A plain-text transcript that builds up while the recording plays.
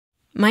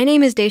My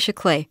name is Dacia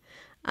Clay.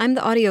 I'm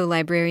the audio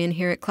librarian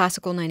here at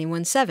Classical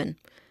 91.7.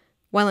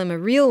 While I'm a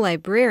real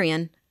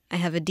librarian, I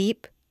have a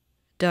deep,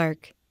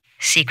 dark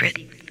secret.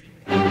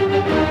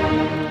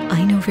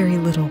 I know very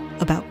little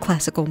about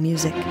classical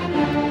music.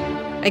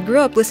 I grew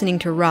up listening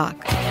to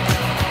rock,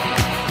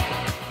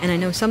 and I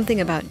know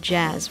something about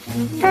jazz.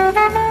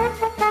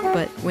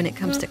 But when it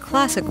comes to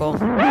classical,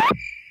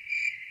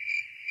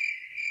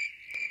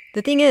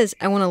 the thing is,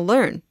 I want to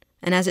learn.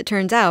 And as it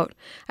turns out,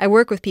 I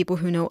work with people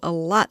who know a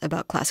lot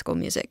about classical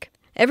music.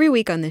 Every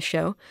week on this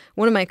show,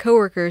 one of my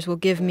coworkers will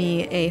give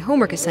me a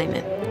homework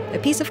assignment, a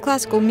piece of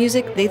classical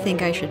music they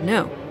think I should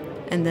know,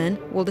 and then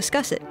we'll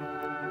discuss it.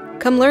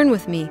 Come learn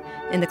with me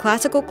in the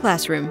classical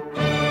classroom.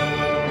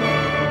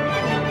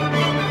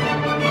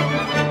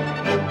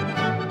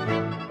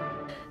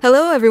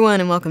 Hello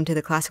everyone and welcome to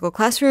the Classical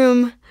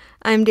Classroom.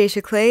 I'm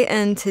Dacia Clay,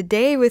 and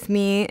today with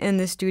me in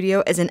the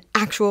studio is an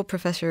actual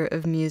professor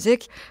of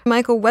music,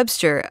 Michael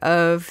Webster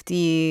of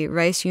the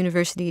Rice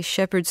University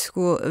Shepherd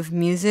School of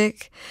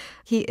Music.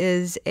 He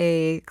is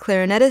a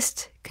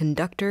clarinetist,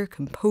 conductor,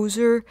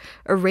 composer,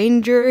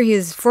 arranger. He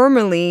is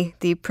formerly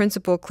the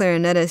principal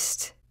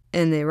clarinetist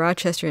in the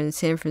Rochester and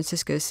San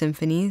Francisco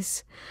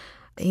symphonies.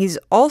 He's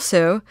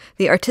also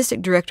the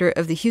artistic director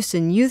of the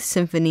Houston Youth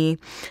Symphony,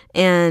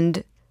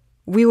 and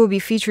we will be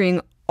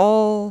featuring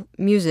all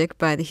music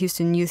by the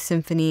Houston Youth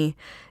Symphony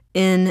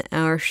in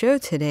our show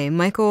today.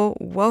 Michael,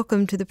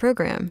 welcome to the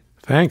program.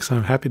 Thanks.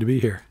 I'm happy to be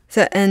here.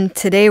 And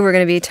today we're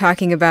going to be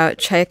talking about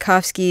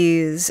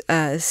Tchaikovsky's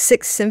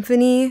Sixth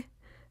Symphony,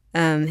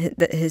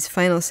 his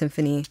final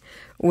symphony,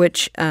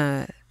 which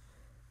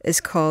is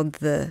called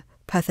the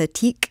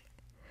Pathetique.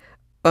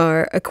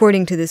 Or,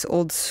 according to this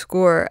old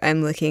score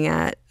I'm looking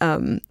at,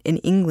 in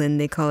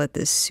England, they call it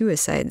the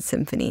Suicide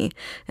Symphony.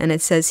 And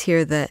it says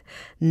here that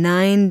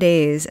 9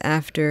 days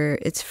after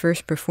its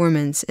first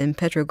performance in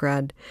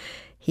Petrograd,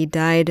 he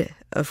died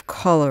of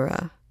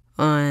cholera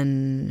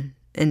in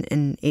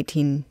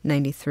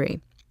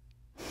 1893.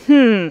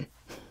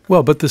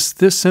 Well, but this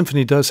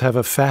symphony does have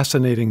a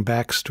fascinating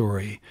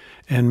backstory,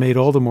 and made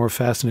all the more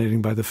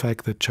fascinating by the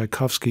fact that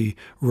Tchaikovsky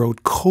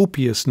wrote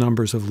copious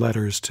numbers of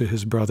letters to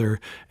his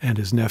brother and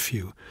his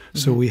nephew. Mm-hmm.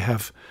 So we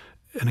have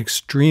an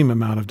extreme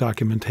amount of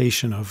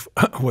documentation of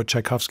what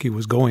Tchaikovsky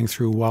was going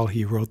through while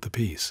he wrote the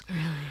piece.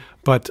 Really?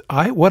 But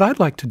what I'd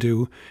like to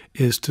do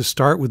is to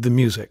start with the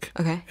music,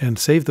 okay, and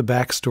save the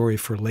backstory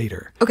for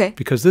later. Okay.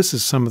 Because this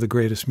is some of the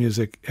greatest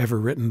music ever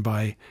written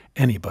by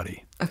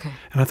anybody. Okay.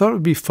 And I thought it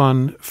would be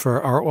fun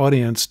for our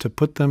audience to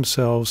put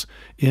themselves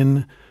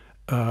in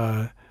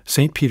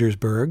St.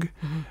 Petersburg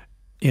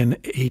in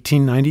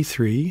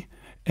 1893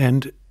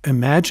 and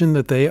imagine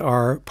that they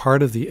are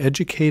part of the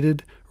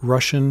educated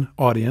Russian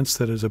audience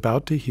that is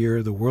about to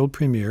hear the world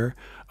premiere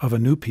of a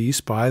new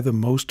piece by the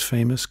most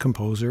famous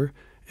composer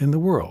in the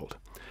world.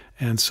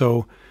 And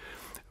so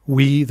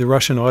we, the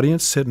Russian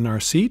audience, sit in our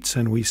seats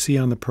and we see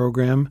on the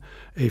program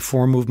a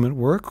four-movement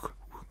work.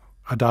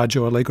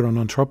 Adagio allegro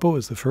non troppo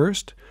is the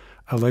first.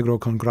 Allegro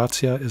con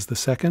grazia is the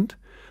second.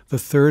 The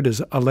third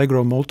is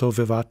Allegro molto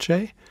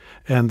vivace.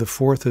 And the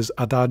fourth is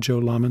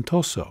Adagio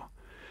lamentoso.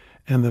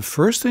 And the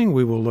first thing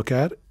we will look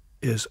at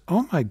is,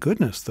 oh my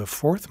goodness, the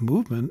fourth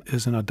movement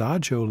is an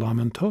Adagio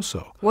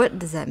lamentoso. What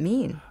does that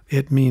mean?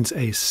 It means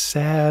a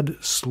sad,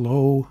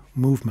 slow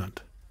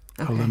movement,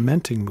 okay, a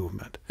lamenting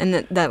movement. And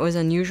that was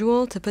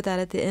unusual to put that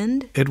at the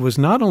end? It was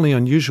not only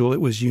unusual,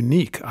 it was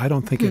unique. I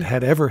don't think it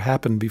had ever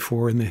happened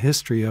before in the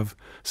history of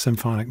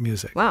symphonic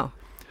music. Wow.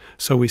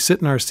 So we sit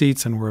in our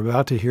seats and we're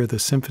about to hear the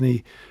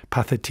Symphony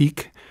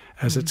Pathetique,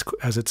 as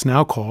it's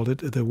now called.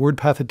 The word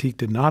Pathetique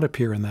did not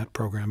appear in that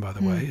program, by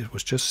the way. It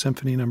was just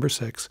Symphony number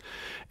 6.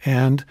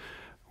 And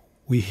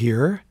we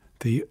hear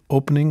the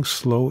opening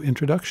slow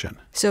introduction.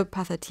 So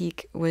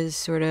Pathetique was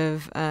sort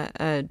of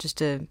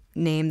just a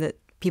name that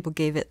people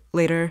gave it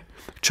later?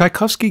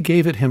 Tchaikovsky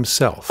gave it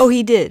himself. Oh,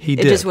 he did? He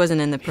did. It just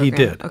wasn't in the program? He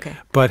did. Okay.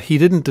 But he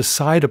didn't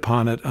decide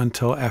upon it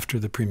until after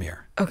the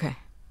premiere. Okay.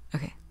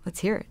 Okay. Let's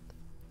hear it.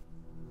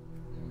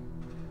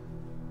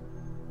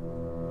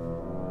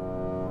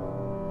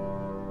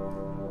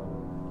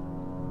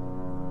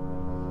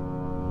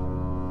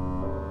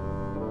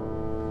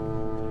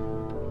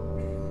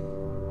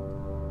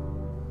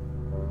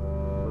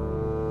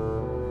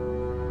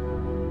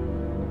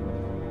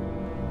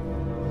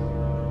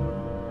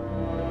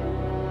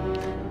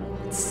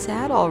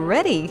 Sad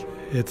already.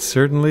 It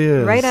certainly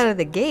is. Right out of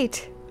the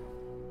gate.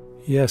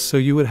 Yes, so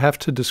you would have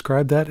to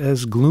describe that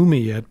as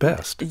gloomy at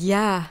best.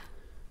 Yeah.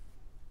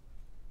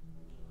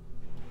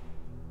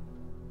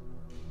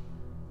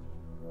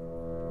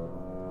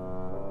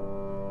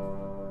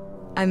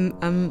 I'm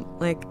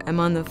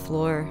on the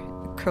floor,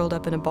 curled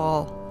up in a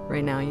ball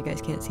right now. You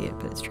guys can't see it,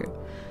 but it's true.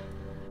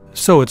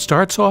 So it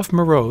starts off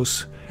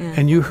morose,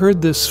 and you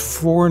heard this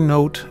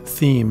 4-note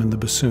theme in the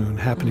bassoon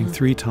happening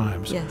 3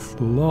 times. Yes.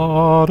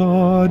 La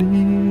da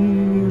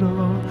dee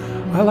da.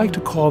 I like to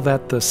call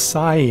that the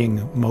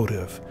sighing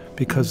motive,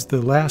 because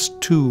the last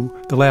two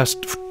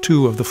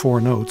of the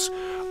 4 notes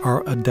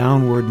are a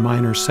downward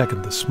minor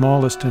second, the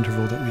smallest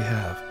interval that we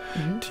have.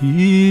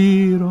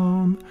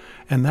 Ti-ram.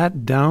 And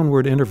that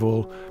downward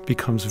interval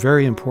becomes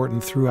very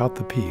important throughout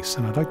the piece.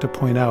 And I'd like to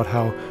point out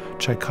how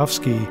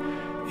Tchaikovsky,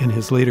 in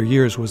his later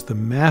years, was the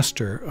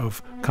master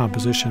of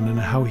composition and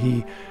how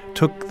he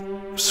took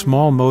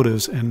small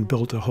motives and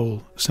built a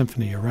whole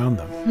symphony around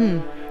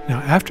them. Now,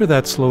 after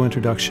that slow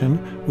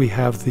introduction, we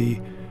have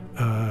the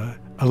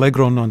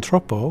Allegro non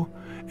troppo,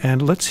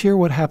 and let's hear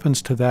what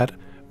happens to that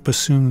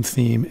bassoon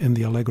theme in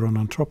the Allegro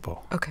non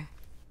troppo. Okay.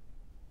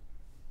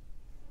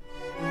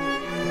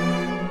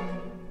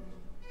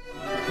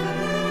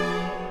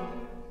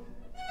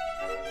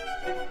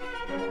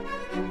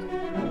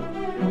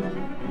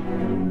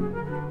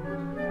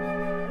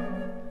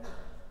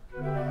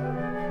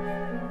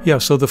 Yeah,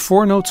 so the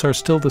four notes are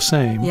still the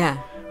same, Yeah.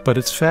 but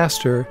it's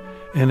faster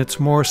and it's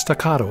more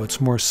staccato,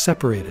 it's more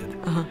separated.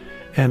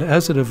 And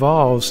as it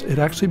evolves, it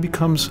actually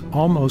becomes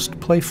almost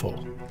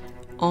playful.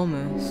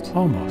 Almost.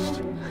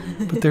 Almost.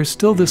 But there's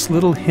still this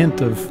little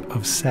hint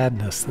of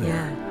sadness there.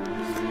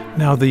 Yeah.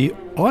 Now, the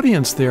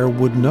audience there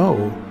would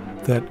know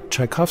that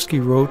Tchaikovsky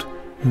wrote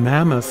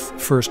mammoth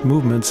first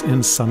movements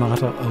in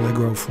sonata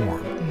allegro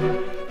form,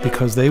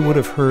 because they would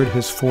have heard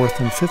his fourth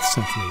and fifth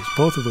symphonies,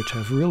 both of which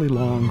have really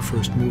long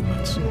first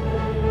movements.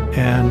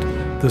 And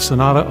the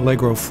sonata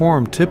allegro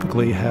form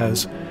typically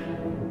has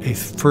a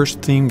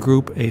first theme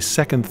group, a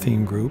second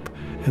theme group,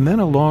 and then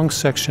a long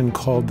section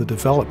called the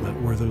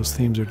development, where those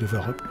themes are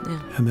developed,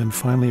 and then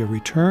finally a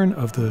return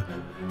of the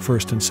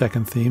first and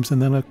second themes,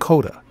 and then a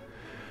coda.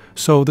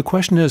 So the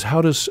question is,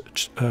 how does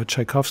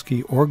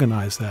Tchaikovsky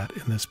organize that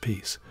in this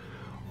piece?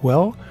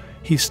 Well,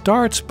 he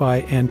starts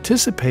by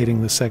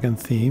anticipating the second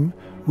theme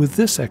with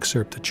this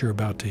excerpt that you're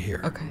about to hear.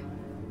 Okay.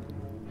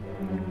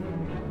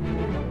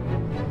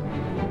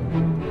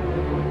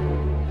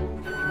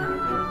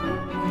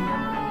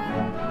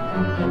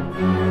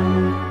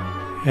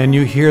 And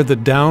you hear the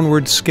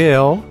downward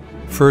scale,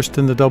 first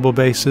in the double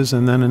basses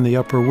and then in the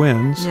upper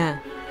winds. Yeah.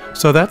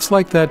 So that's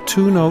like that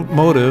two-note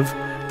motive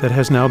that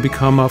has now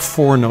become a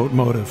four-note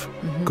motive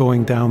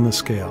going down the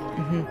scale.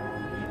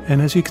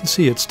 And as you can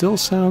see, it still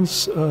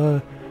sounds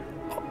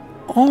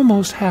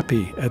almost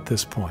happy at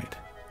this point.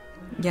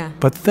 Yeah.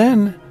 But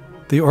then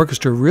the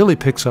orchestra really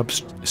picks up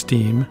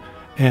steam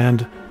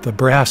and the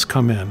brass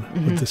come in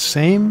with the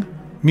same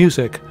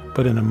music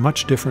but in a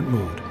much different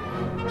mood.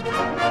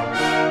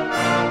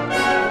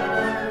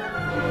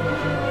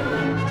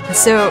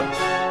 So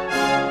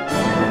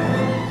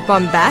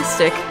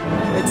bombastic.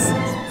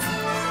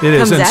 It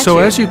is, and so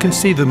you. as you can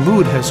see, the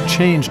mood has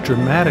changed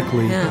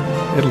dramatically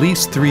at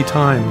least 3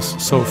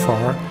 times so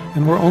far,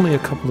 and we're only a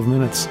couple of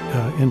minutes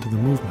into the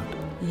movement.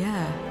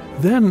 Yeah.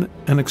 Then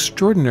an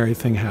extraordinary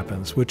thing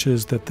happens, which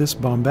is that this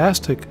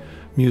bombastic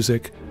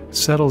music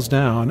settles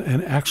down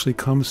and actually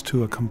comes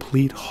to a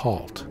complete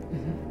halt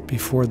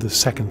before the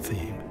second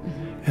theme.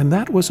 And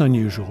that was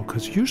unusual,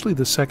 because usually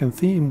the second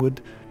theme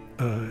would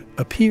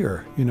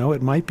appear. You know,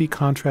 it might be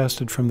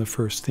contrasted from the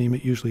first theme,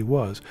 it usually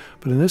was,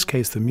 but in this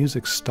case the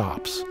music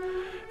stops.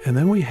 And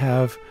then we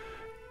have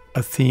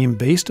a theme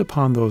based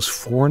upon those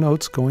 4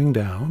 notes going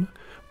down,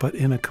 but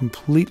in a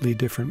completely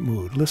different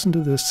mood. Listen to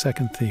this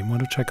second theme,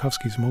 one of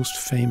Tchaikovsky's most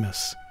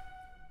famous.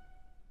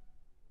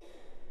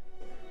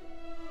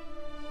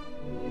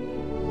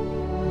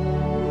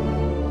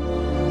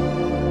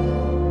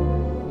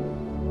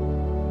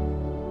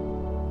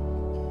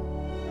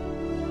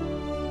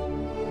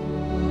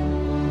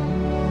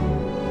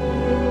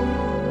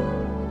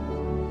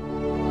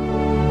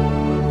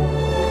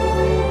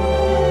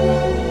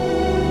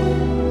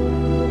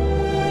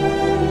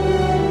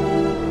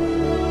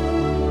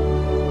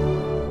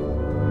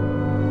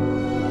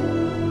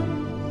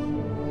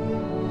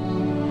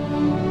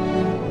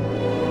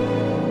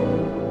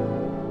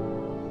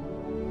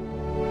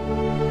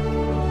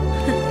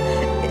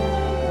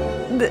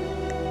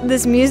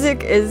 This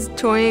music is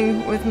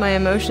toying with my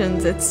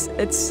emotions.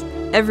 It's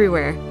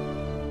everywhere.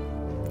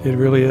 It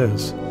really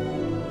is.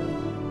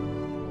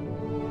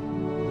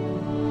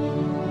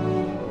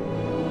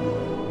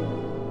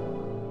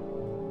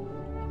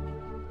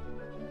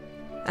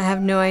 I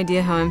have no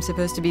idea how I'm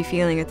supposed to be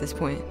feeling at this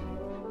point.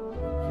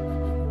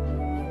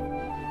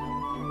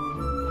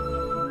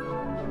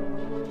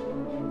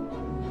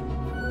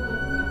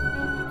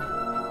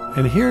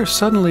 And here,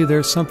 suddenly,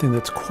 there's something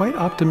that's quite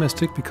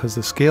optimistic because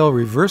the scale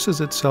reverses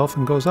itself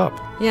and goes up.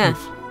 Yeah.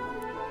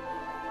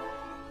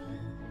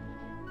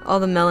 All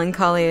the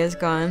melancholy is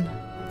gone.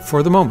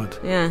 For the moment.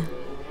 Yeah.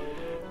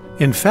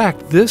 In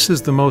fact, this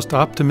is the most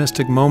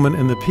optimistic moment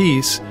in the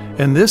piece,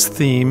 and this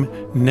theme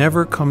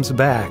never comes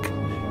back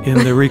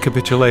in the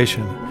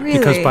recapitulation. Really?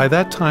 Because by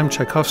that time,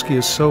 Tchaikovsky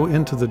is so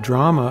into the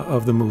drama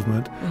of the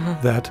movement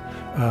that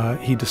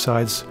he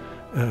decides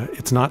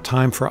it's not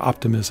time for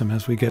optimism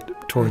as we get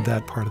toward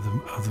that part of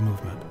the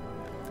movement.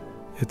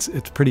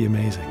 It's pretty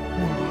amazing.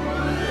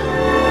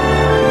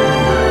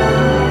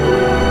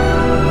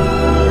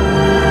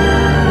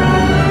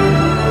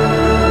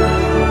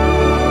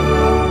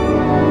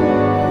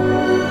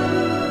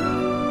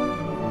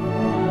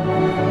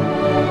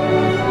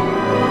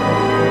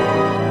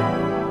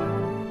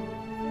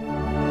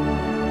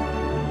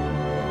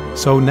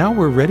 So now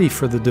we're ready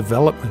for the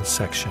development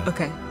section.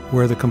 Okay.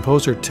 Where the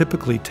composer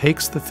typically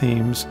takes the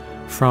themes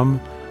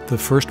from the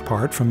first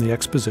part, from the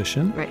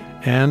exposition, right,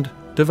 and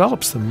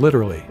develops them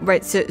literally.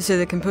 Right. So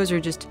the composer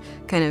just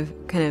kind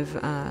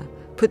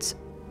of puts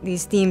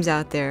these themes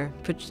out there,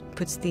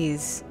 puts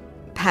these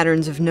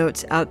patterns of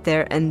notes out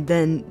there, and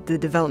then the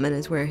development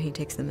is where he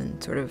takes them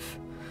and sort of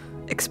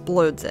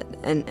explodes it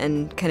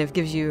and kind of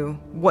gives you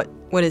what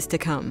is to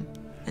come.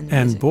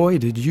 And boy,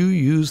 did you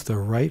use the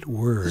right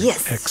word.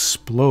 Yes.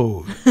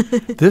 Explode.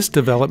 This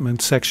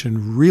development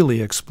section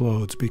really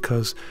explodes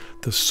because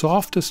the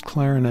softest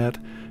clarinet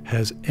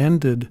has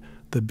ended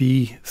the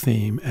B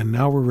theme, and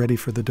now we're ready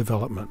for the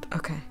development.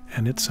 Okay.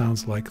 And it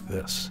sounds like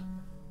this.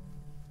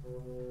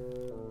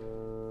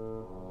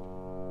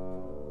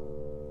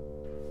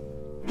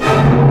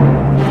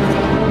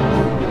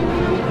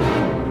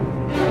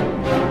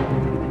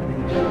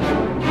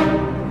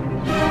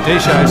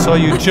 Dacia, I saw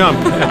you jump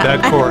at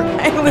that chord,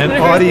 and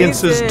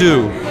audiences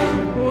do.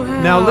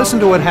 Wow. Now listen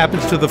to what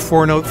happens to the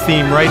four-note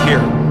theme right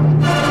here.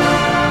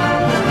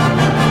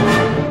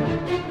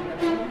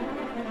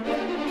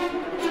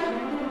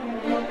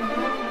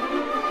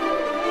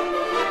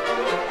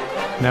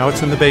 Now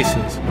it's in the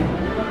basses.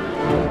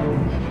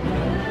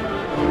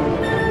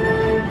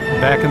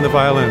 Back in the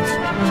violins.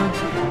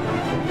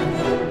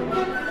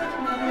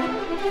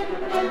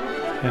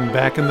 And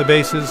back in the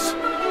basses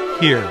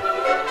here.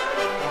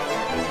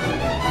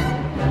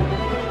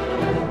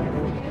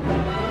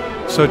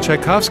 So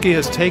Tchaikovsky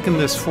has taken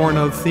this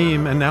four-note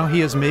theme, and now he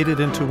has made it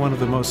into one of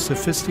the most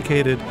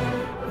sophisticated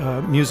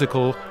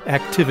musical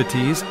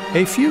activities,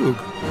 a fugue,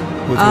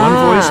 with one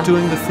voice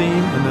doing the theme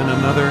and then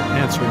another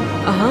answering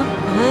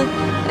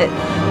it.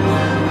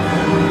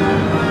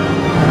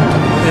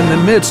 In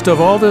the midst of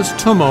all this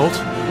tumult,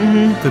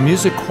 the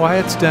music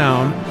quiets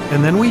down,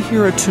 and then we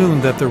hear a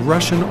tune that the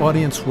Russian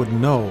audience would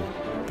know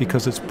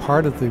because it's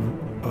part of the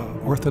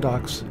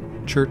Orthodox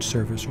church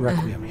service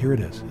requiem. Here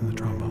it is in the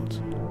trombones.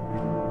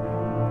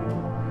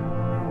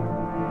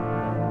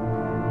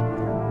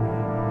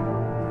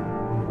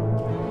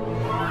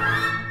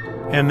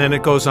 And then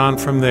it goes on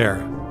from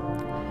there.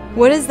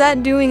 What is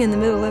that doing in the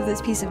middle of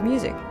this piece of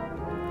music?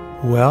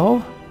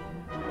 Well,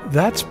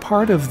 that's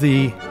part of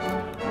the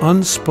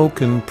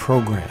unspoken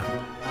program.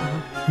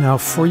 Now,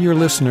 for your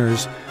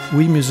listeners,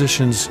 we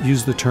musicians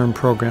use the term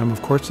program.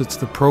 Of course, it's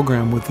the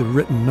program with the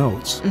written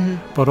notes.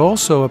 But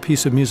also a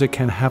piece of music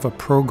can have a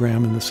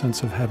program in the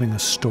sense of having a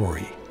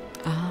story.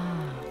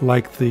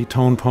 Like the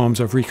tone poems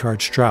of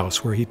Richard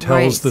Strauss, where he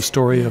tells the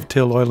story of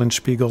Till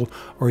Eulenspiegel,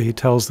 or he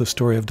tells the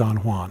story of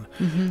Don Juan.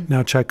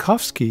 Now,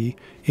 Tchaikovsky,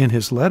 in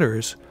his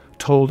letters,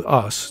 told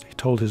us, he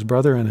told his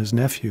brother and his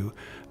nephew,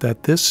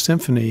 that this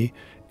symphony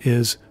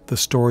is the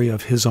story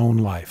of his own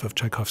life, of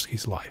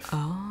Tchaikovsky's life.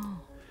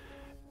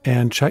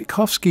 And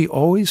Tchaikovsky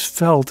always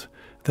felt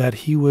that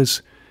he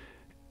was,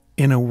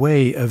 in a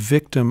way, a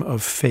victim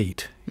of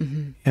fate.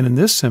 And in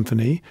this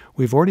symphony,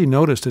 we've already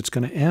noticed it's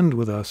going to end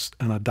with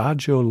an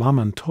adagio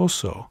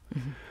lamentoso.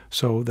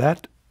 So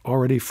that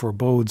already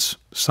forebodes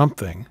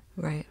something.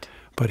 Right.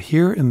 But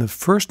here in the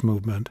first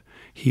movement,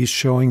 he's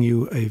showing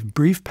you a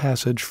brief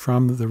passage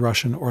from the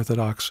Russian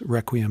Orthodox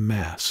Requiem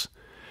Mass,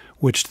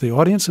 which the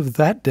audience of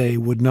that day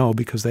would know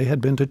because they had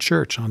been to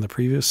church on the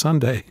previous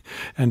Sunday,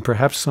 and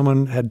perhaps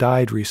someone had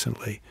died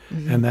recently,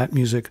 and that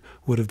music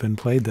would have been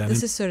played then.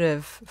 This is sort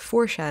of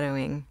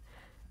foreshadowing,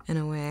 in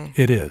a way.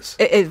 It is.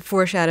 It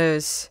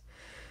foreshadows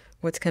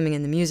what's coming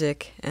in the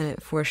music, and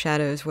it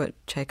foreshadows what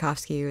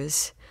Tchaikovsky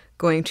was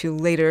going to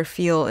later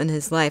feel in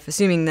his life,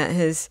 assuming that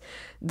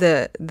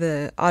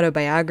the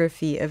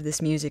autobiography of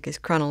this music is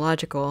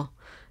chronological.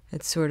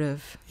 It's sort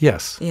of...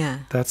 Yes. Yeah.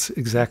 That's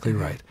exactly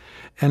right.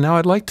 And now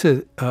I'd like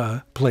to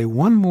play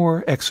one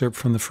more excerpt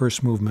from the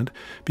first movement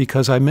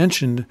because I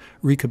mentioned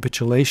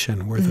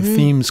recapitulation, where the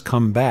themes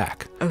come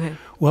back. Okay.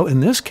 Well, in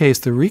this case,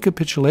 the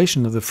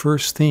recapitulation of the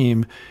first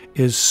theme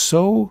is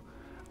so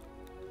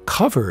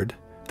covered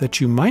that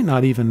you might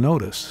not even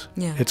notice.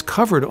 Yeah. It's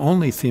covered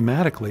only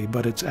thematically,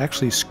 but it's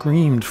actually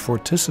screamed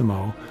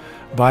fortissimo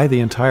by the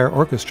entire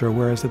orchestra,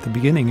 whereas at the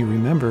beginning, you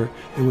remember,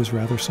 it was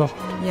rather soft.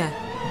 Yeah.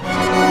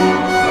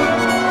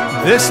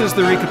 This is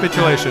the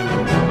recapitulation.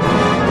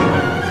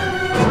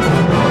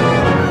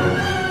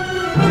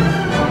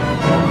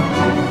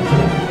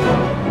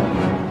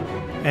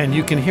 And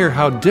you can hear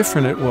how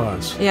different it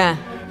was. Yeah.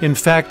 In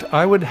fact,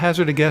 I would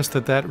hazard a guess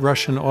that that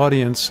Russian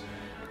audience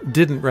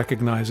didn't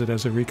recognize it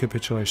as a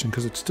recapitulation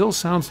because it still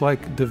sounds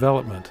like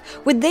development.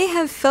 Would they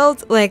have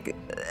felt like,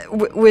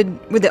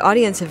 would the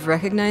audience have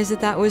recognized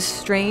that that was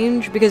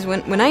strange? Because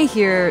when I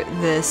hear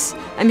this,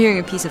 I'm hearing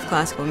a piece of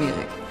classical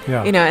music.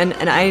 Yeah. You know, and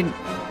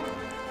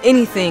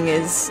anything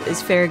is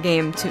fair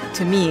game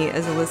to me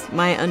as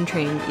my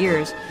untrained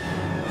ears.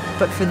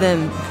 But for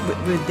them,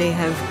 would they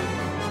have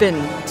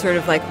been sort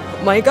of like,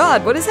 my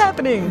God, what is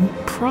happening?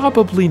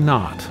 Probably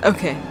not.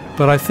 Okay.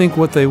 But I think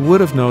what they would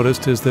have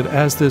noticed is that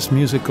as this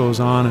music goes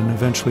on and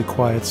eventually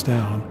quiets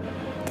down,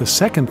 the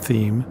second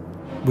theme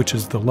which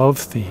is the love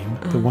theme,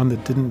 the one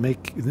that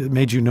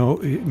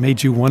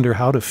made you wonder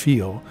how to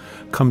feel,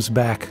 comes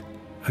back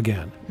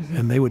again.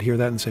 And they would hear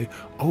that and say,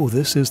 oh,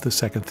 this is the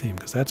second theme,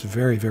 because that's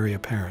very, very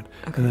apparent.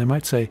 And they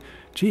might say,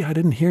 gee, I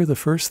didn't hear the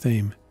first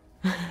theme,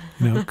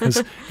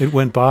 because it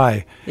went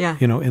by,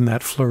 in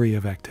that flurry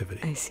of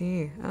activity. I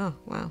see. Oh,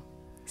 wow.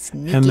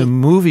 Sneaky. And the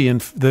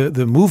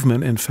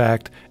movement, in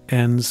fact,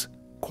 ends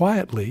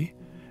quietly,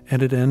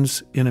 and it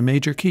ends in a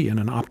major key, in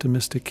an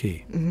optimistic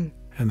key.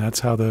 And that's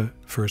how the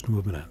first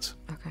movement ends.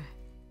 Okay.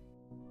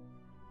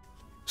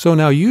 So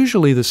now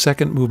usually the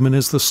second movement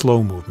is the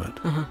slow movement.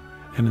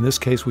 And in this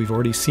case, we've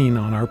already seen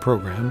on our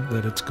program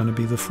that it's going to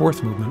be the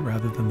fourth movement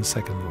rather than the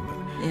second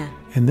movement. Yeah.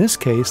 In this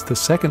case, the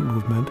second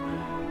movement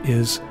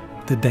is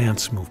the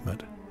dance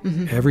movement.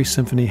 Every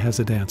symphony has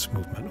a dance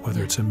movement,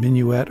 whether it's a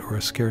minuet or a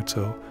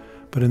scherzo.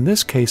 But in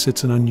this case,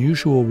 it's an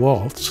unusual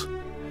waltz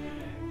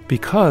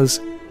because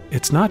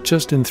it's not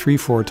just in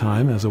 3/4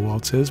 time, as a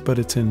waltz is, but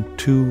it's in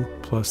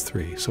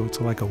 2+3. So it's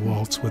like a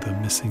waltz with a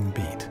missing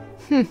beat.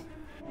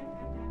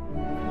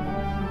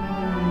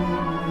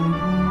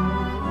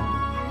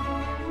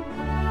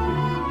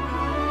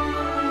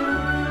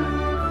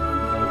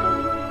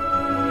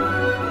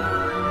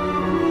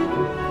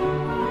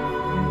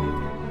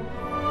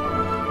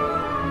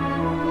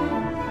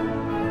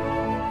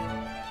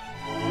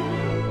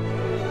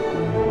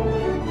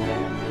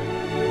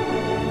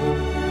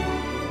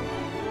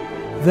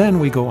 Then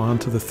we go on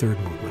to the third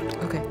movement.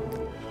 Okay.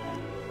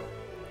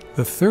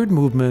 The third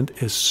movement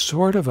is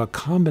sort of a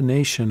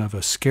combination of a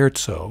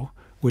scherzo,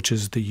 which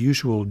is the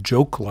usual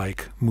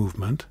joke-like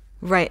movement.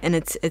 Right, and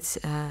it's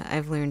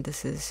I've learned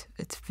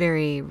it's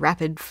very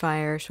rapid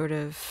fire, sort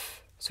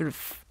of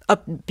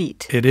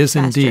upbeat. It is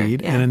faster.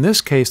 indeed, Yeah. and in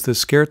this case, the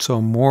scherzo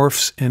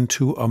morphs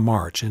into a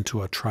march,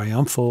 into a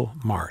triumphal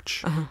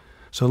march.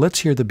 So let's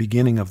hear the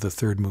beginning of the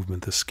third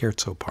movement, the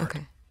scherzo part.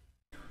 Okay.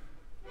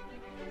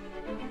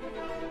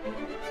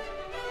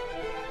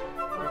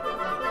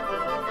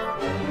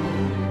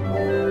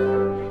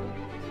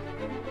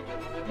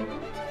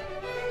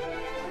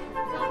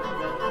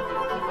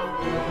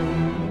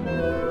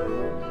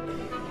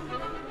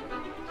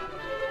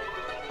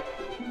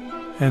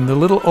 And the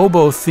little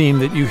oboe theme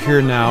that you hear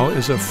now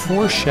is a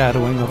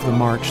foreshadowing of the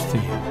march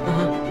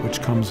theme,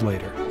 which comes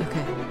later.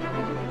 Okay.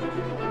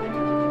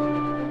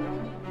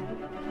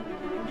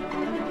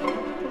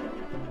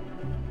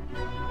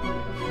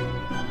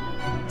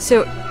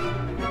 So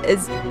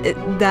is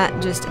that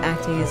just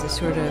acting as a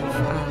sort of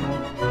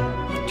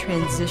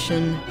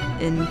transition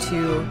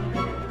into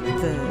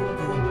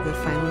the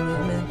final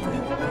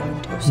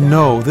movement?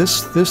 No,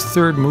 this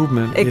third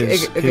movement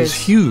is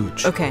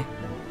huge. Okay.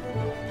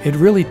 It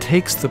really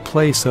takes the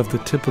place of the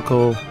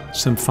typical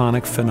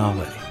symphonic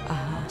finale.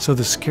 So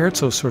the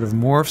scherzo sort of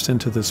morphs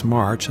into this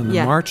march, and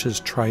the march is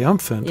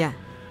triumphant,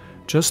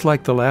 just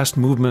like the last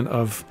movement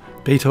of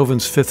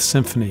Beethoven's Fifth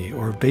Symphony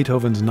or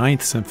Beethoven's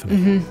Ninth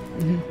Symphony.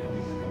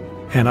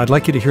 And I'd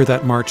like you to hear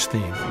that march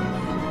theme.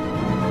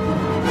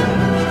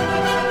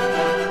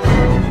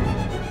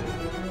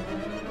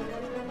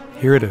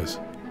 Here it is.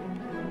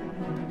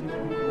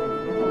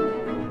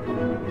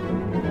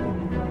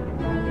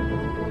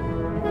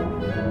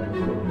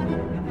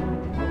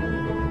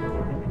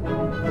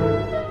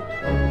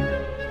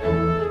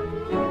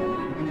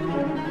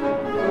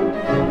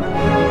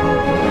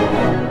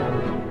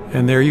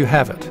 And there you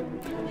have it.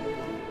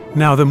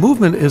 Now, the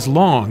movement is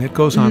long. It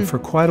goes on for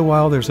quite a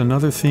while. There's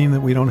another theme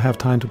that we don't have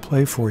time to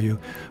play for you.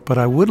 But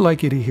I would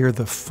like you to hear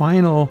the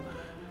final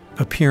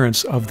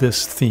appearance of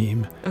this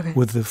theme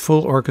with the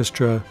full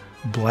orchestra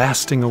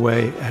blasting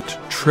away at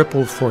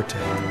triple forte.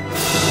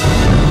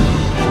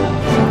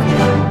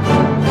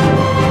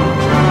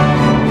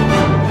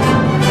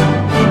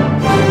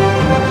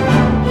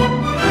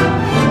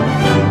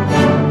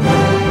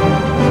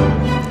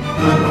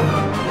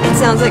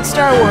 Sounds like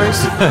Star Wars.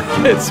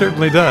 It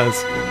certainly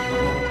does.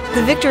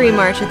 The victory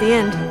march at the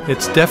end.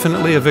 It's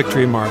definitely a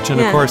victory march. And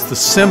of course, the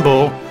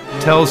symbol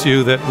tells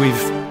you that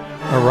we've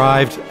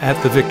arrived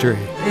at the victory.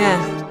 Yeah.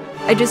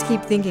 I just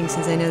keep thinking,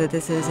 since I know that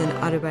this is an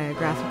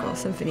autobiographical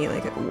symphony,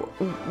 like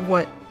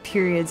what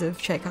periods of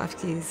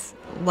Tchaikovsky's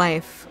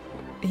life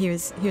he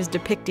was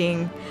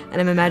depicting,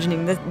 and I'm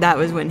imagining that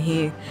was when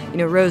he,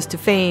 rose to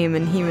fame,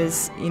 and he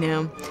was,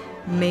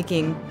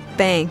 making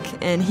bank,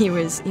 and he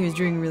was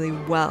doing really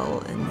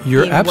well. And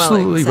you're being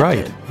absolutely well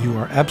right. You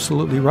are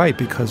absolutely right,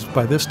 because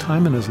by this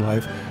time in his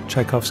life,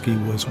 Tchaikovsky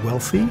was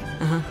wealthy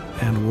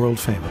and world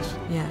famous.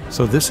 Yeah.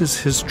 So this is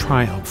his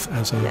triumph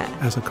as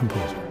a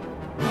composer.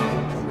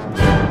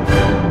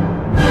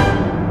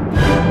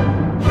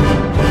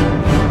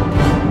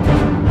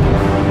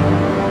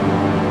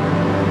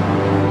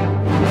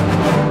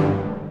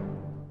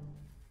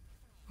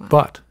 Wow.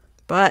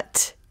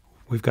 But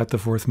we've got the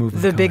fourth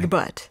movement coming. Big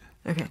but.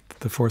 Okay.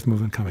 The fourth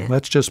movement coming.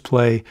 Let's just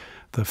play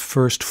the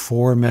first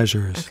four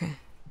measures. Okay.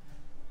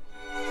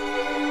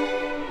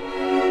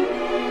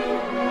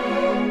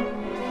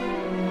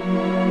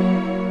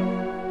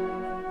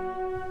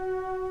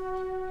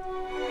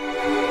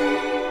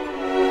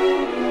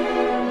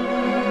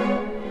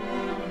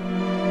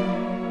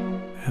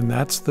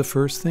 that's the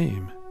first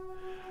theme.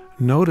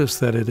 Notice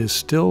that it is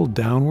still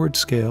downward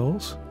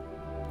scales,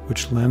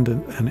 which lend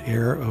an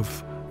air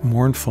of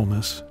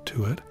mournfulness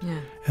to it. Yeah.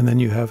 And then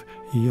you have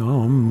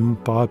yum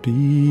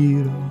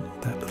papi,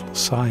 that little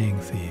sighing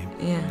theme.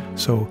 Yeah.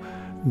 So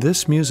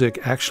this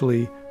music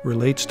actually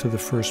relates to the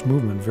first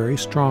movement very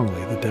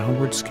strongly, the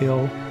downward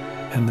scale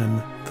and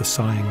then the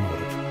sighing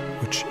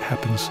motive, which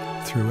happens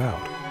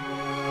throughout.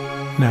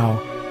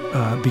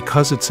 Now,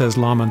 because it says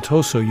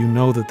lamentoso, you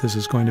know that this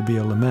is going to be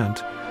a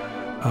lament.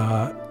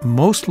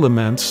 Most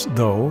laments,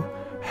 though,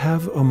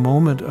 have a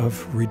moment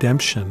of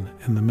redemption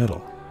in the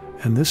middle.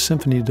 And this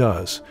symphony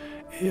does,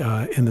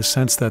 in the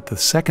sense that the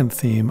second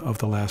theme of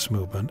the last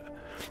movement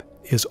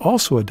is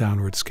also a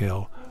downward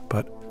scale,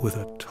 but with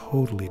a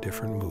totally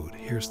different mood.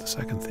 Here's the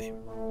second theme.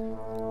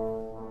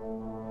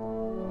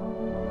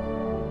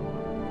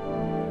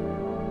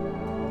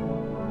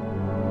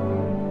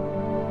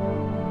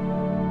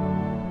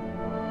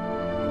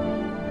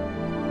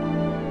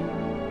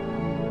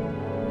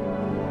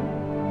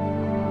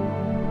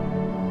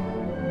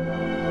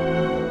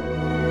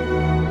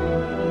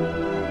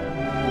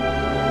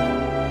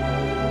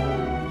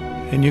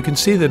 And you can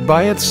see that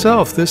by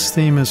itself, this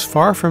theme is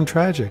far from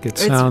tragic. It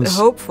sounds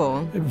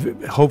hopeful.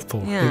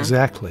 Hopeful, yeah.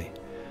 Exactly.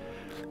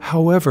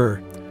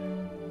 However,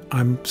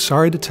 I'm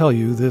sorry to tell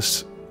you,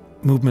 this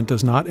movement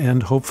does not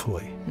end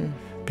hopefully,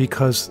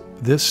 because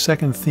this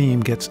second theme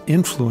gets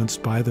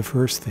influenced by the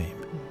first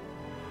theme.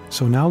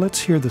 So now let's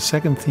hear the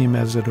second theme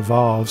as it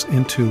evolves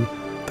into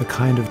the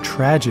kind of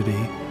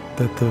tragedy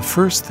that the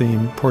first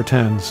theme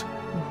portends.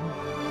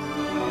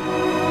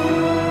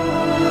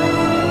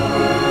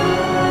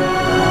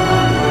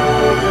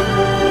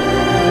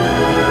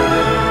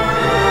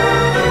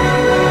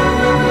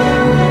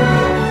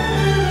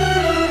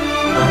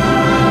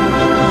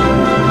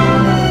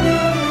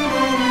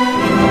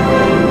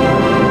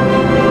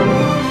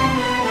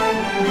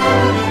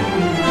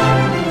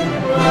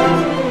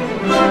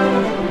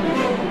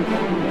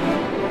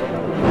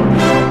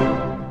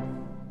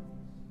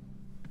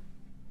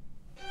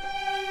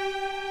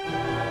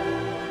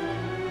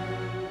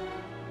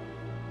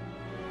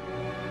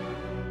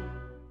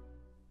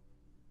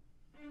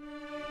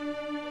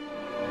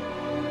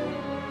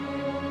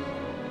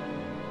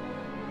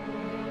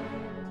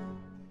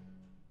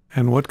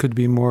 And what could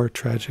be more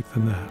tragic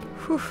than that?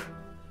 Whew.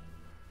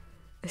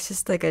 It's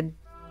just like a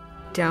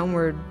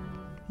downward,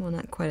 well,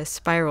 not quite a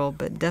spiral,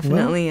 but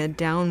definitely a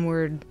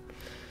downward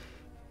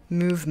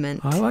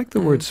movement. I like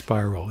the word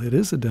spiral. It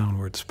is a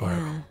downward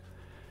spiral. Yeah.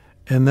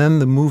 And then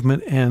the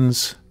movement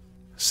ends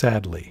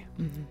sadly.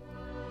 Mm-hmm.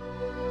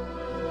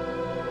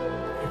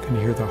 You can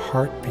hear the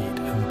heartbeat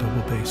and the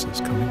double basses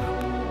coming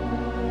up.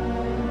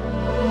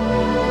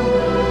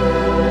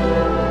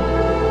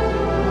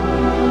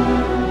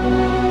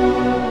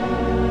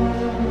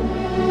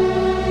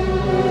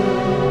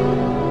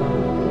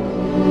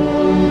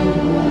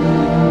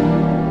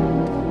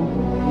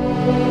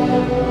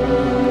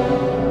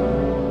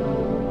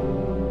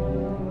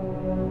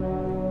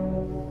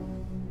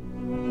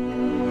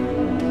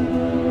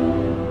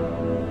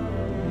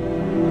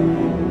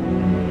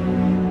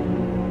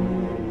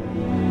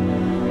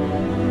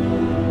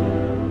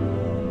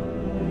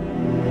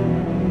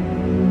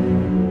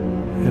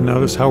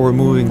 Notice how we're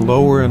moving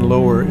lower and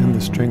lower in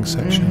the string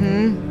section.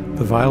 Mm-hmm.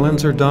 The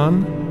violins are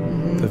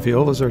done, the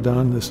violas are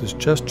done. This is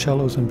just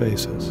cellos and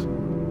basses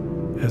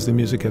as the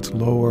music gets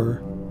lower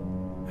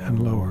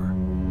and lower.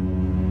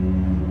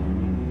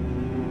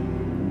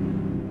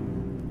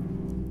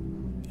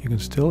 You can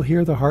still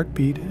hear the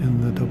heartbeat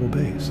in the double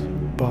bass,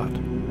 but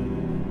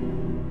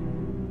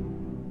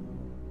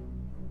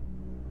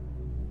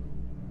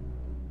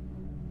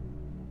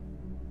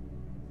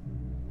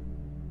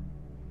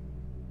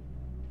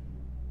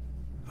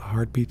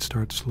heartbeat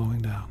starts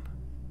slowing down.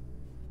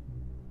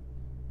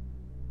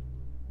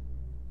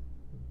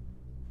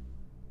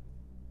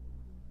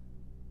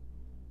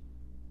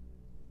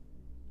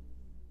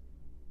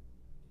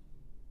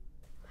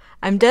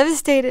 I'm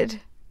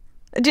devastated.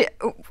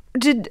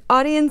 Did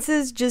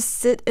audiences just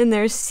sit in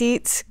their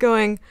seats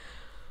going,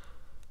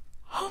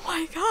 oh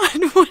my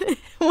God,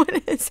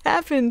 what has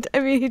happened? I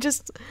mean, he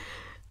just...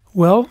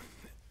 Well,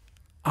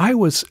 I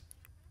was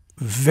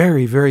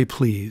very, very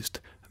pleased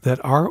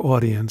that our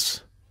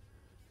audience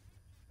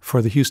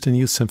for the Houston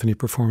Youth Symphony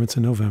performance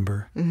in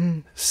November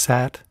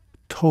sat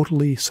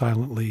totally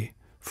silently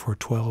for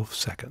 12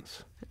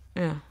 seconds.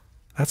 Yeah.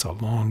 That's a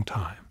long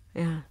time.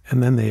 Yeah.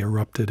 And then they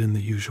erupted in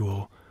the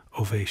usual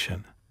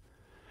ovation.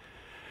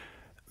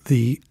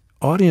 The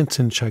audience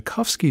in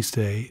Tchaikovsky's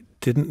day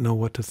didn't know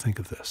what to think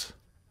of this.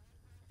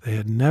 They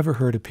had never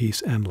heard a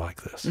piece end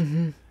like this.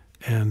 Mm-hmm.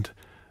 And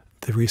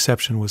the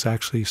reception was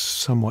actually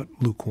somewhat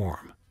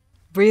lukewarm.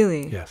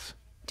 Really? Yes.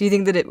 Do you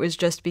think that it was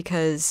just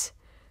because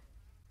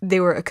they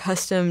were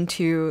accustomed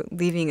to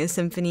leaving a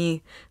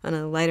symphony on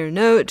a lighter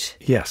note?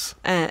 Yes.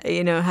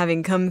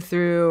 Having come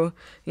through,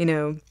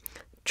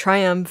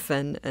 triumph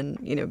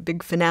and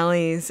big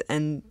finales,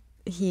 and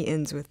he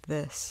ends with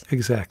this.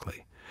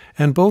 Exactly.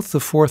 And both the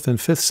Fourth and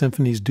Fifth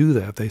Symphonies do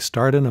that. They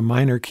start in a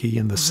minor key,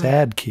 in the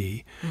sad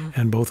key,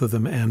 and both of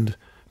them end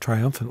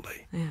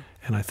triumphantly. Yeah.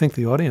 And I think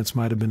the audience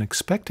might have been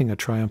expecting a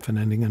triumphant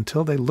ending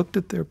until they looked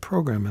at their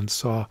program and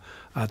saw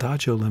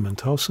Adagio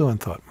Lamentoso and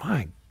thought,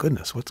 my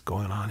goodness, what's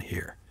going on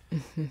here?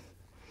 Mm-hmm.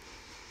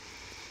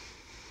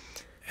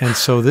 And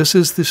so this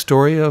is the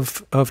story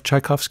of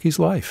Tchaikovsky's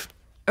life.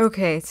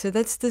 Okay, so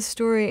that's the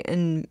story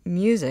in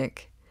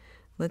music.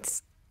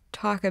 Let's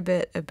talk a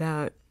bit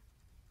about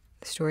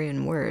the story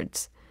in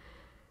words.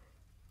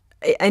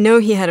 I know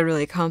he had a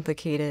really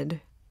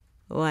complicated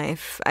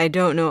life. I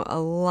don't know a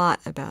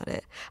lot about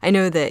it. I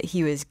know that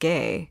he was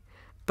gay,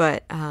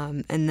 but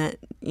and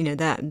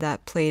that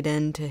that played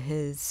into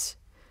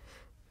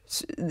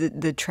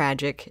the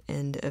tragic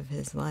end of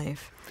his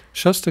life.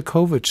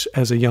 Shostakovich,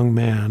 as a young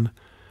man,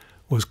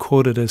 was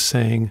quoted as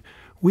saying,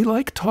 "We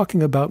like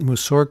talking about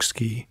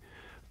Mussorgsky,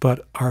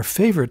 but our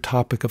favorite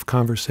topic of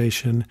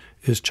conversation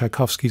is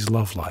Tchaikovsky's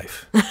love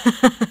life."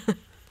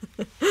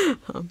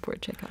 Oh, poor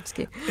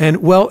Tchaikovsky.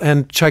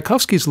 And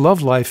Tchaikovsky's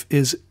love life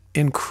is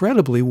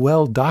incredibly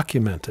well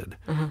documented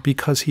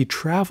because he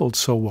traveled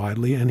so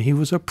widely and he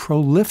was a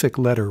prolific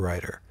letter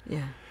writer.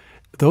 Yeah.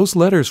 Those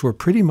letters were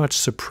pretty much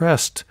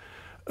suppressed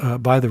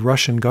by the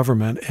Russian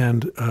government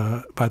and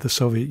by the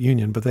Soviet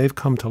Union, but they've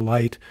come to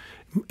light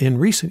in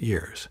recent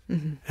years.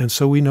 Mm-hmm. And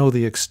so we know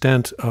the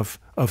extent of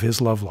his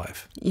love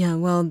life. Yeah,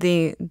 well,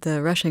 the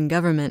Russian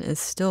government is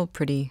still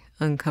pretty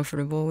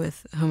uncomfortable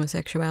with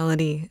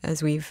homosexuality,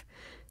 as we've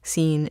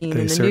seen in the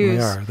news. They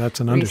certainly are. That's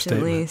an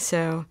recently.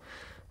 understatement.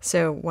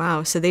 So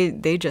wow. So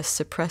they just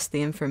suppressed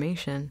the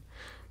information.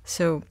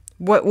 So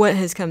what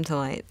has come to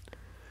light?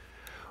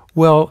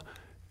 Well,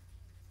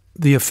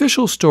 the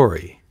official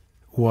story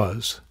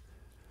was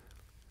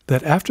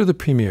that after the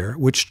premiere,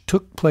 which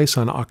took place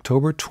on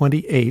October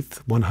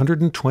 28th,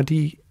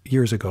 120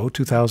 years ago,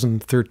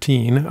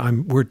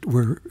 2013,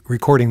 we're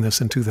recording this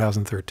in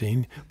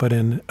 2013, but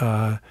in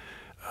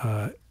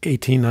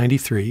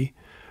 1893,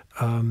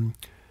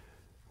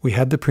 we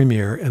had the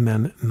premiere, and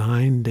then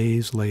 9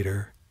 days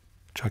later,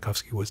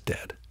 Tchaikovsky was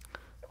dead.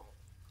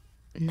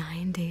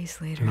 9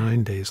 days later?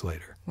 9 days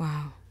later.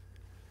 Wow.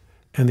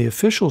 And the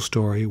official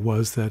story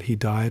was that he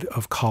died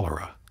of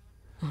cholera.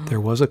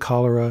 There was a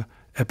cholera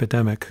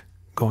epidemic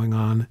going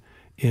on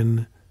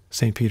in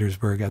St.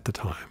 Petersburg at the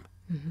time.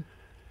 Mm-hmm.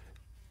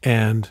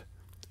 And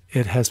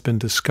it has been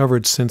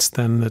discovered since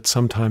then that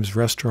sometimes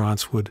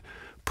restaurants would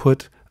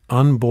put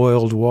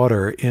unboiled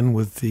water in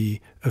with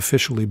the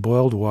officially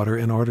boiled water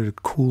in order to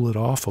cool it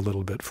off a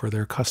little bit for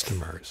their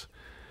customers.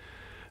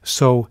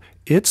 So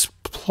it's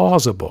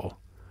plausible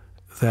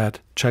that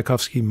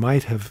Tchaikovsky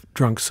might have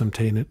drunk some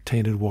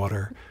tainted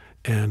water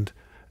and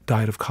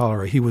died of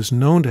cholera. He was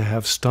known to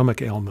have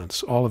stomach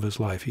ailments all of his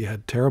life. He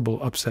had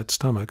terrible upset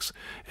stomachs.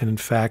 And in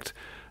fact,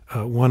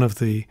 one of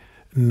the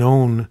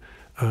known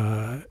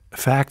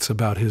facts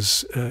about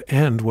his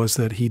end was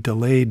that he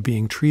delayed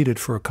being treated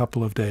for a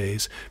couple of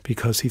days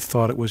because he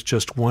thought it was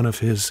just one of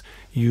his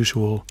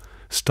usual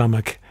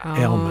stomach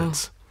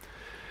ailments.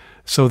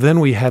 So then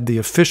we had the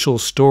official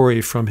story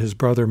from his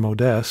brother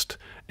Modeste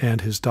and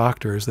his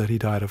doctors that he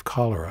died of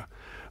cholera.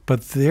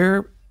 But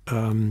their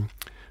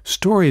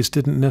stories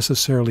didn't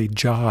necessarily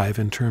jive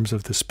in terms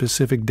of the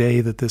specific day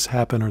that this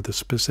happened or the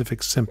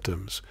specific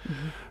symptoms.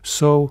 Mm-hmm.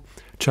 So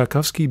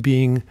Tchaikovsky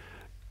being,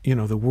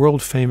 the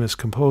world-famous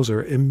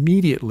composer,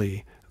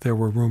 immediately there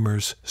were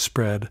rumors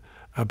spread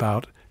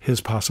about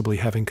his possibly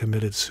having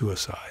committed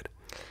suicide.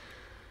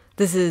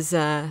 This is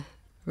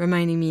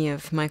reminding me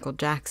of Michael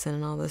Jackson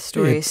and all the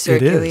stories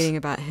circulating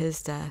about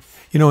his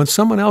death. And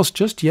someone else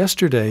just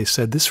yesterday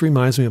said, this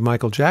reminds me of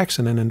Michael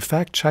Jackson. And in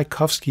fact,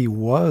 Tchaikovsky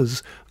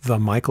was the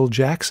Michael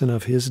Jackson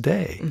of his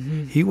day.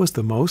 Mm-hmm. He was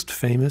the most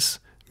famous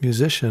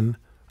musician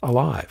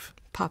alive.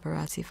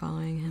 Paparazzi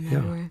following him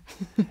everywhere.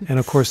 And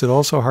of course, it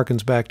also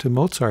harkens back to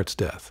Mozart's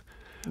death,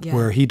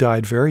 where he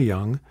died very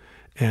young.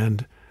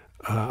 And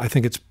I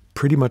think it's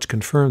pretty much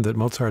confirmed that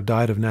Mozart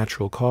died of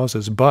natural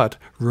causes, but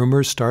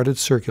rumors started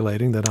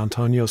circulating that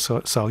Antonio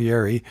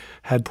Salieri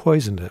had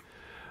poisoned him.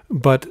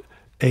 But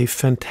a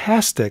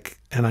fantastic,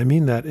 and I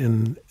mean that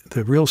in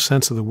the real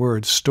sense of the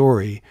word,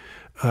 story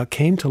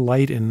came to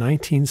light in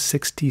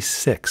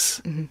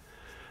 1966. Mm-hmm.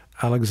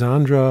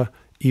 Alexandra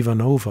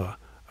Ivanova,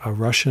 a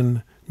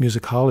Russian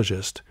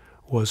musicologist,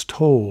 was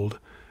told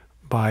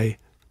by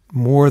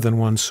more than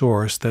one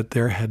source that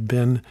there had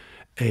been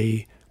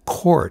a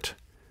court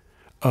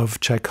of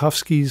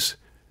Tchaikovsky's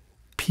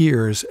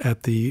peers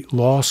at the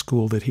law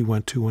school that he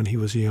went to when he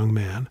was a young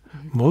man,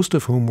 most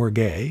of whom were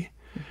gay,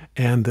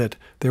 and that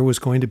there was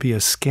going to be a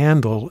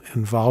scandal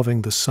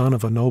involving the son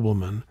of a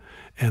nobleman,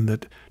 and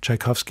that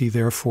Tchaikovsky,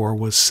 therefore,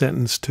 was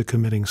sentenced to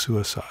committing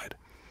suicide.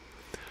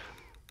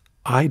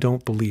 I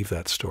don't believe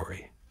that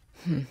story.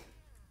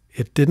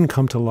 It didn't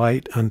come to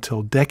light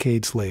until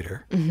decades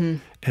later. Mm-hmm.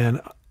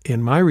 And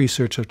in my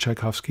research of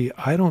Tchaikovsky,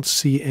 I don't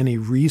see any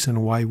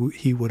reason why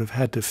he would have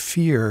had to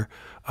fear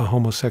a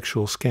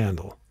homosexual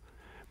scandal,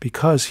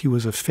 because he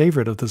was a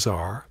favorite of the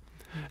Tsar,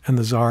 and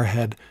the Tsar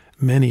had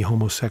many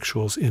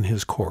homosexuals in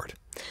his court.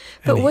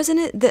 But wasn't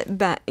it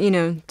that,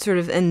 sort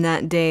of in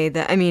that day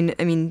that, I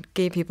mean,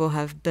 gay people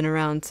have been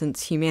around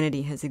since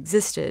humanity has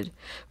existed,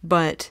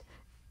 but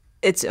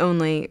it's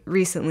only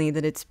recently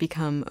that it's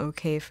become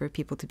okay for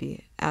people to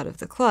be out of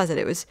the closet.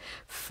 It was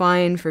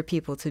fine for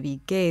people to be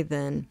gay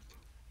then.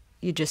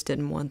 You just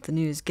didn't want the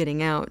news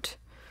getting out.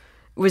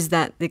 Was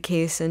that the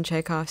case in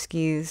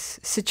Tchaikovsky's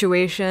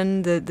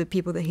situation, the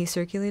people that he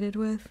circulated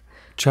with?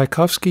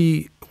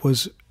 Tchaikovsky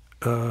was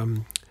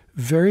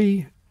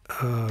very,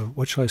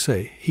 what shall I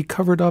say? He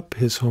covered up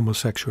his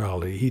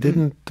homosexuality. He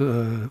didn't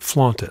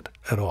flaunt it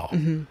at all.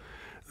 Mm-hmm.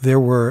 There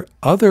were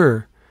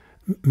other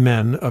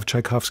men of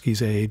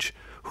Tchaikovsky's age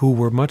who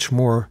were much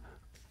more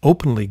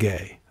openly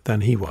gay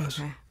than he was.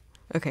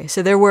 Okay,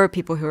 so there were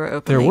people who were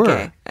openly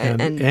gay.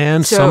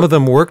 And so, some of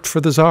them worked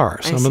for the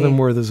Tsar. Some of them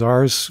were the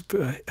Tsar's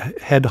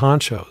head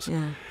honchos.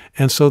 Yeah.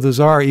 And so the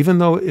Tsar, even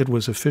though it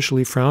was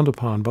officially frowned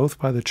upon both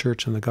by the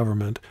church and the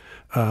government,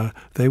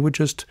 they would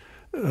just,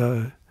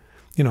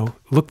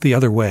 look the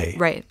other way.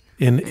 Right.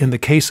 In the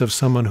case of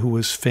someone who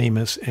was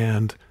famous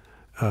and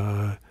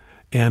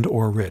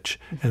or rich.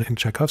 And in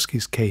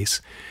Tchaikovsky's case,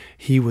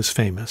 he was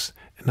famous.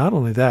 And not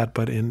only that,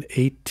 but in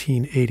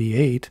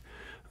 1888,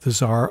 the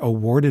Tsar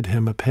awarded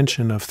him a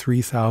pension of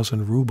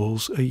 3,000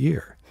 rubles a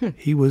year.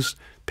 He was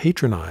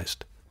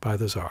patronized by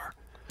the Tsar.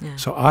 Yeah.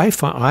 So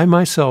I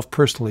myself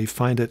personally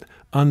find it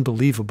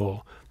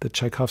unbelievable that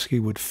Tchaikovsky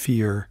would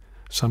fear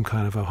some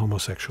kind of a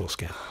homosexual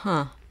scandal.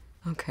 Huh.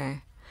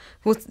 Okay.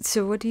 Well,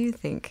 so what do you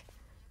think?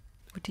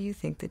 What do you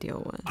think the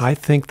deal was? I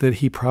think that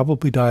he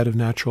probably died of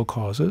natural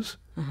causes.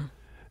 Uh-huh.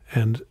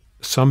 And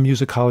some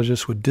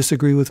musicologists would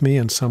disagree with me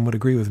and some would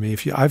agree with me.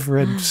 I've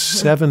read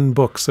 7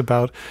 books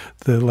about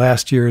the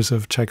last years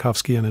of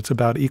Tchaikovsky, and it's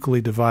about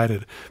equally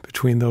divided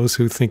between those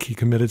who think he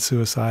committed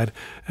suicide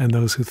and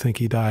those who think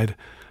he died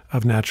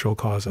of natural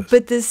causes.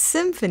 But the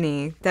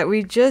symphony that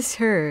we just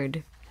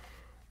heard,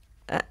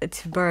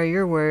 to borrow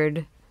your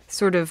word,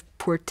 sort of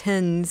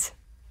portends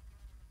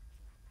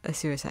a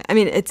suicide. I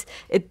mean,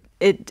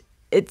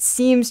 it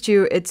seems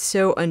to, it's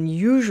so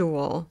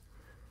unusual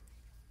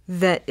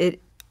that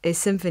a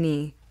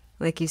symphony,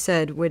 like you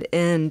said, would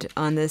end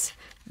on this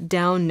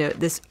down note,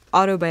 this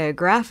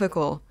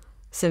autobiographical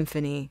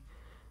symphony.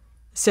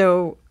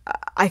 So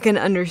I can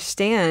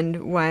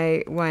understand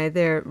why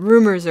there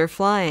rumors are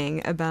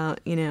flying about,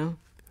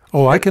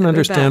 Oh, I can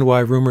understand why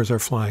rumors are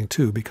flying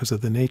too, because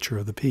of the nature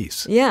of the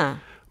piece. Yeah.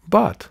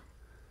 But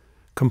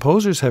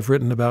composers have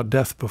written about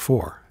death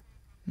before.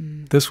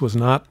 This was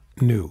not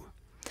new.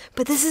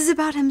 But this is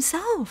about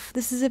himself.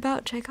 This is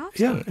about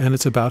Tchaikovsky. Yeah, and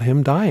it's about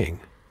him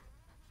dying.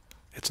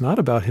 It's not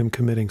about him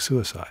committing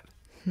suicide.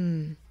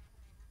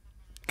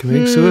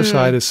 Committing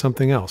suicide is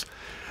something else.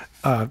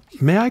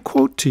 May I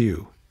quote to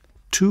you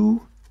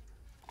 2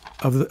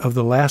 of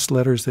the last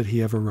letters that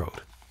he ever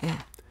wrote?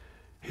 Yeah.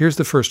 Here's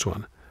the first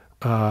one.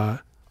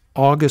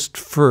 August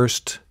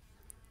 1st,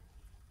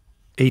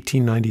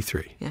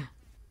 1893. Yeah.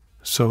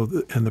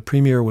 So, and the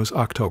premiere was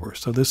October.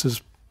 So this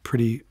is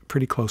pretty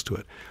close to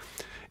it.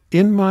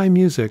 In my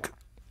music,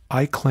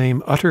 I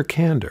claim utter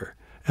candor.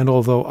 And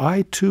although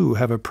I, too,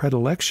 have a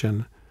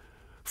predilection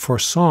for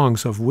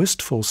songs of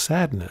wistful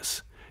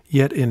sadness,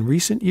 yet in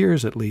recent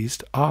years at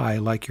least, I,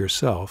 like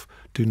yourself,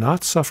 do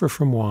not suffer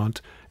from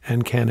want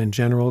and can in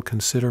general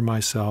consider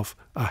myself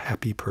a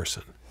happy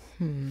person.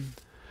 And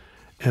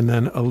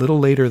then a little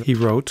later he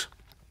wrote,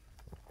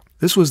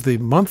 this was the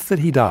month that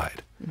he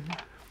died,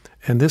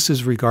 and this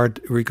is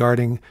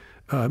regarding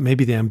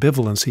maybe the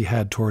ambivalence he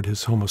had toward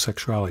his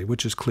homosexuality,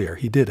 which is clear.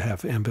 He did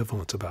have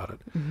ambivalence about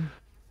it.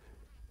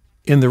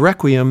 In the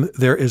Requiem,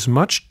 there is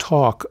much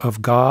talk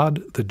of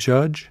God the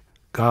judge,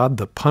 God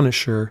the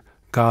punisher,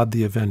 God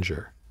the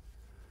avenger.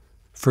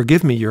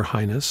 Forgive me, Your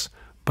Highness,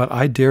 but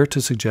I dare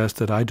to suggest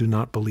that I do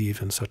not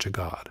believe in such a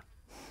God.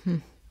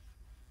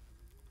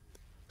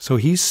 So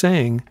he's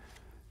saying,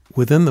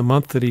 within the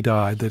month that he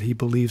died, that he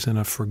believes in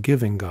a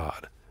forgiving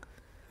God,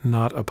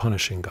 not a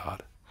punishing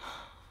God.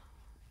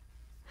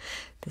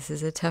 This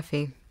is a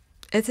toughie.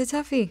 It's a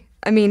toughie.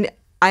 I mean,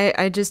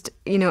 I just,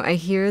 I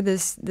hear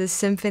this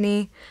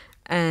symphony,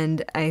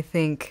 and I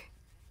think,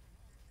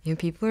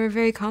 people are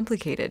very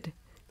complicated.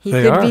 He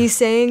could be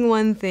saying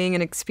one thing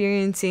and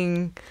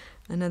experiencing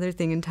another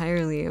thing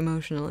entirely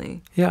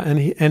emotionally. Yeah,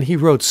 and he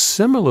wrote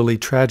similarly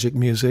tragic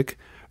music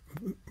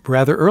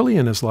rather early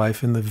in his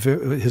life, in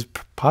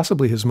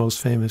possibly his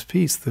most famous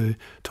piece, the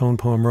tone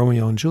poem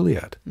Romeo and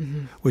Juliet,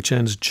 which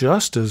ends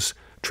just as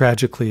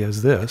tragically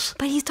as this.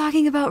 But he's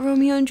talking about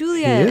Romeo and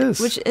Juliet, he is.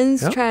 Which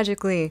ends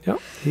tragically.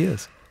 Yep, he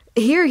is.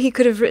 Here he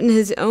could have written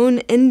his own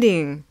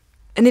ending.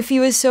 And if he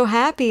was so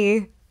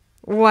happy,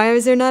 why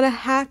was there not a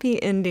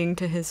happy ending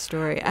to his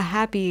story? A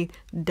happy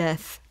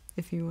death,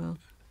 if you will.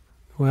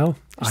 Well,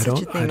 I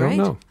don't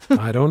know.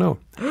 I don't know.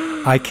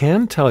 I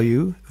can tell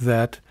you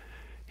that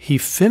he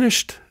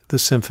finished the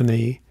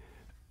symphony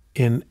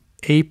in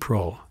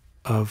April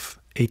of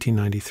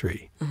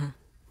 1893.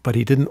 But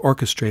he didn't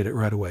orchestrate it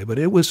right away. But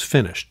it was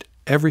finished.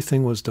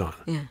 Everything was done.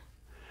 Yeah.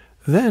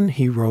 Then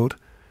he wrote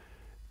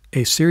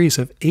a series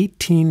of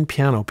 18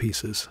 piano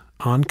pieces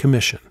on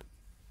commission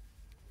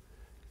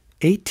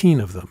 18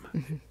 of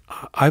them.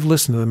 I've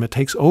listened to them. It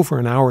takes over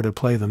an hour to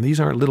play them. These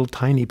aren't little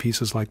tiny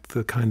pieces like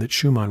the kind that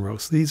Schumann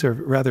wrote. These are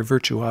rather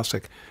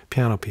virtuosic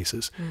piano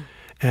pieces.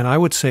 And I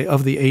would say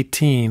of the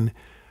 18,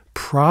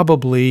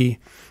 probably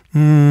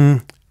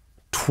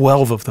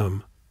 12 of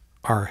them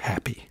are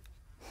happy.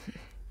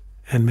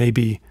 And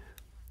maybe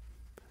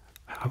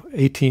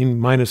 18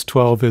 minus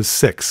 12 is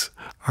 6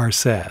 are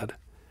sad.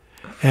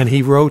 And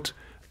he wrote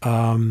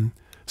some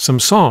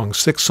songs,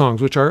 6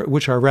 songs, which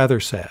are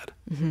rather sad.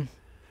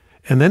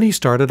 And then he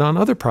started on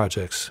other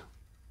projects.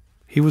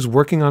 He was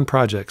working on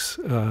projects.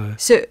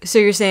 So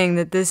you're saying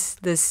that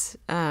this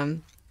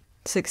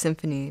Sixth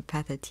Symphony,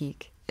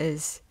 Pathetique,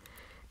 is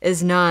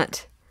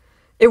not.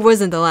 It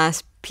wasn't the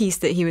last piece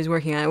that he was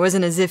working on. It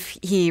wasn't as if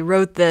he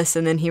wrote this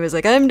and then he was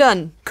like, "I'm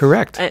done."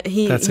 Correct.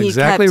 That's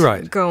exactly kept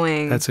right.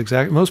 Going. That's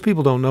exactly. Most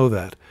people don't know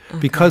that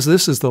because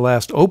this is the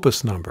last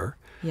opus number,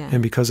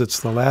 and because it's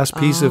the last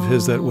piece of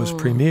his that was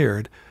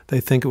premiered, they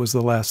think it was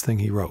the last thing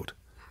he wrote,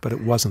 but it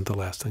wasn't the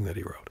last thing that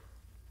he wrote.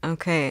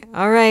 Okay.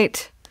 All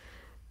right.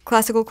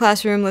 Classical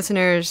Classroom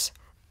listeners,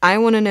 I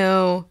want to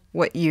know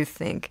what you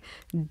think.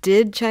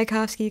 Did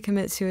Tchaikovsky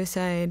commit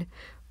suicide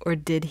or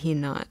did he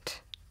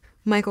not?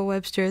 Michael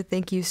Webster,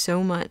 thank you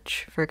so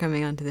much for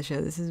coming onto the show.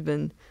 This has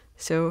been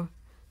so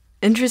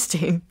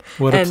interesting.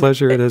 What a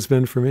pleasure it has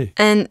been for me.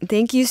 And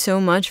thank you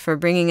so much for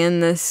bringing in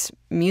this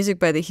music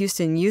by the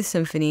Houston Youth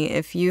Symphony.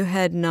 If you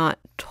had not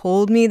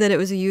told me that it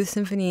was a youth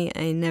symphony,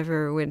 I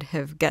never would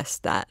have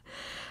guessed that.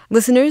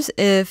 Listeners,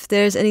 if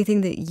there's anything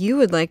that you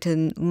would like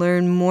to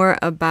learn more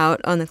about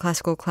on the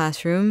Classical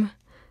Classroom,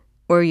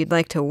 or you'd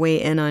like to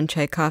weigh in on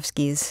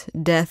Tchaikovsky's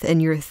death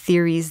and your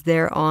theories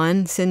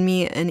thereon, send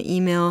me an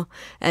email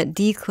at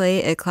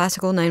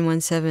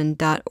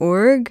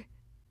dclay@classical917.org.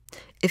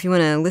 If you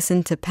want to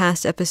listen to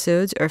past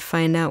episodes or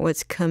find out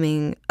what's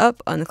coming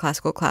up on the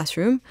Classical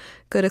Classroom,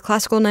 go to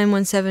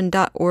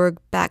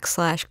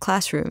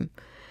classical917.org/classroom.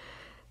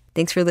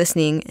 Thanks for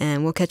listening,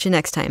 and we'll catch you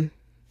next time.